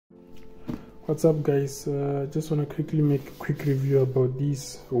What's up guys, just want to quickly make a quick review about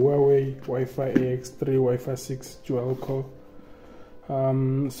this Huawei Wi-Fi Ax3 Wi-Fi 6 dual core.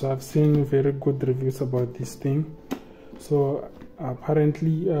 So I've seen very good reviews about this thing. So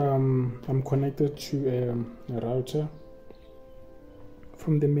apparently I'm connected to a router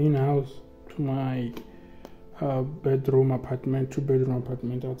from the main house to my two-bedroom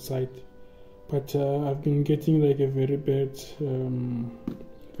apartment outside, but I've been getting like a very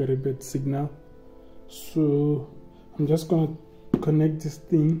bad signal. So I'm just gonna connect this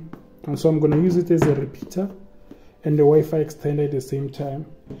thing, and so I'm gonna use it as a repeater and the Wi-Fi extender at the same time,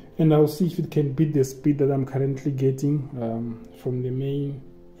 and I'll see if it can beat the speed that I'm currently getting from the main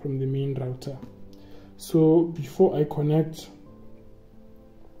router. So before I connect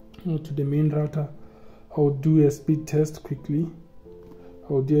to the main router, I'll do a speed test quickly.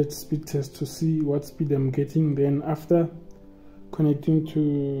 I'll do a speed test to see what speed I'm getting. Then after connecting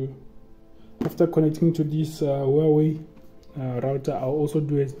to this Huawei router, I'll also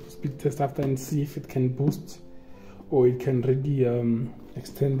do a speed test after and see if it can boost or it can really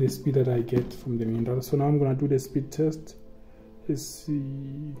extend the speed that I get from the main router. So now I'm gonna do the speed test. Let's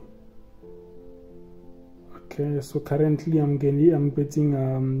see. Okay, so currently I'm getting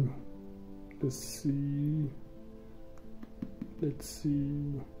let's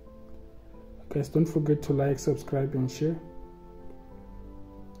see. Guys, don't forget to like, subscribe and share.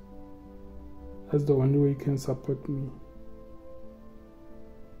 That's the only way you can support me.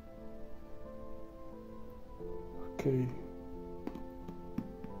 Okay,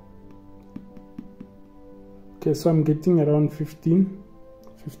 so I'm getting around 15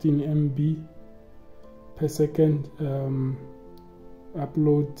 MB per second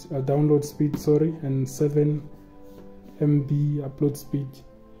download speed, and 7 MB upload speed.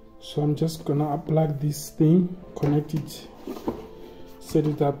 So I'm just gonna unplug this thing, connect it, set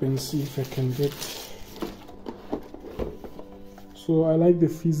it up and see if I can get. So I like the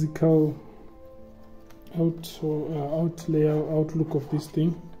physical outlook of this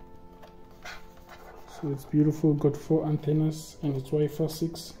thing. So it's beautiful, got 4 antennas and it's Wi-Fi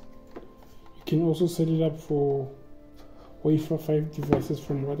 6. You can also set it up for Wi-Fi 5 devices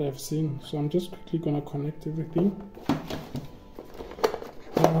from what I've seen. So I'm just quickly gonna connect everything.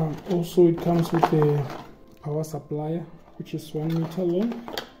 Also it comes with a power supply which is 1 meter long,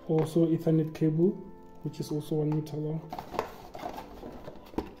 also Ethernet cable which is also 1 meter long.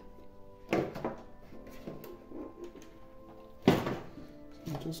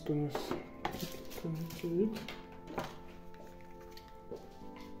 I'm just gonna connect it.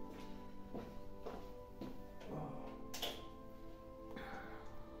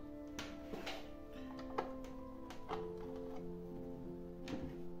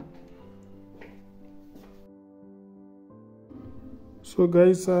 So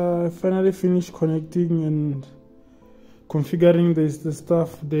guys, I finally finished connecting and configuring the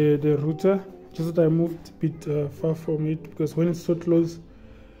stuff, the router. Just that I moved a bit far from it because when it's so close,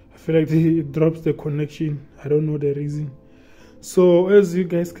 I feel like it drops the connection. I don't know the reason. So as you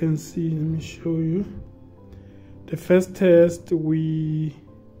guys can see, let me show you. The first test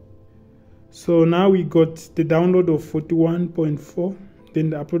so now we got the download of 41.4,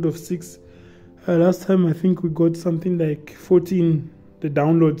 then the upload of 6. Last time I think we got something like 14 the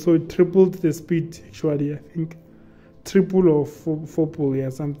download, so it tripled the speed actually. I think triple or fourple, yeah,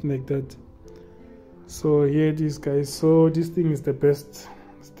 something like that. So here it is guys. So this thing is the best.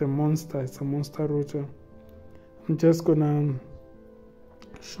 It's a monster router. I'm just gonna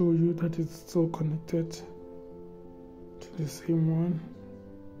show you that it's still connected to the same one.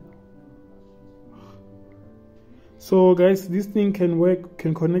 So guys, this thing can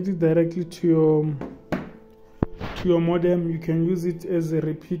connect it directly to your modem. You can use it as a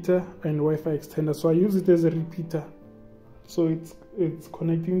repeater and Wi-Fi extender. So I use it as a repeater, so it's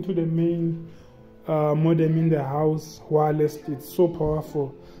connecting to the main modem in the house wirelessly. It's so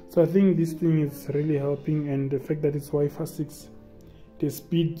powerful. So I think this thing is really helping, and the fact that it's Wi-Fi 6, the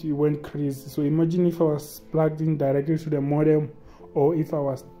speed went crazy. So imagine if I was plugged in directly to the modem, or if I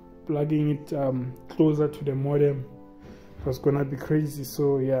was plugging it closer to the modem, it was gonna be crazy.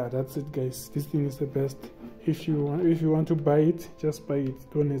 So yeah, that's it guys. This thing is the best. If you want to buy it, just buy it.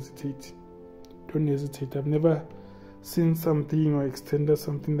 Don't hesitate. I've never seen something or extender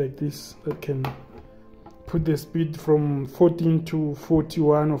something like this that can put the speed from 14 to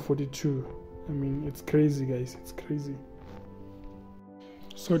 41 or 42. I mean, it's crazy guys, it's crazy.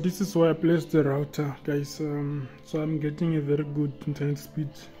 So this is where I placed the router guys. So I'm getting a very good internet speed.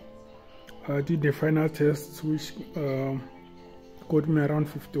 I did the final test which got me around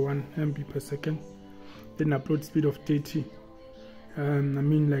 51 MB per second, then upload speed of 30. I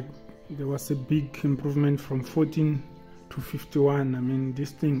mean, like there was a big improvement from 14 to 51. I mean,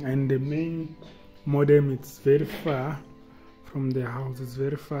 this thing, and the main modem, it's very far from the house. It's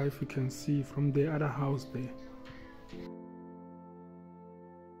very far, if you can see from the other house there.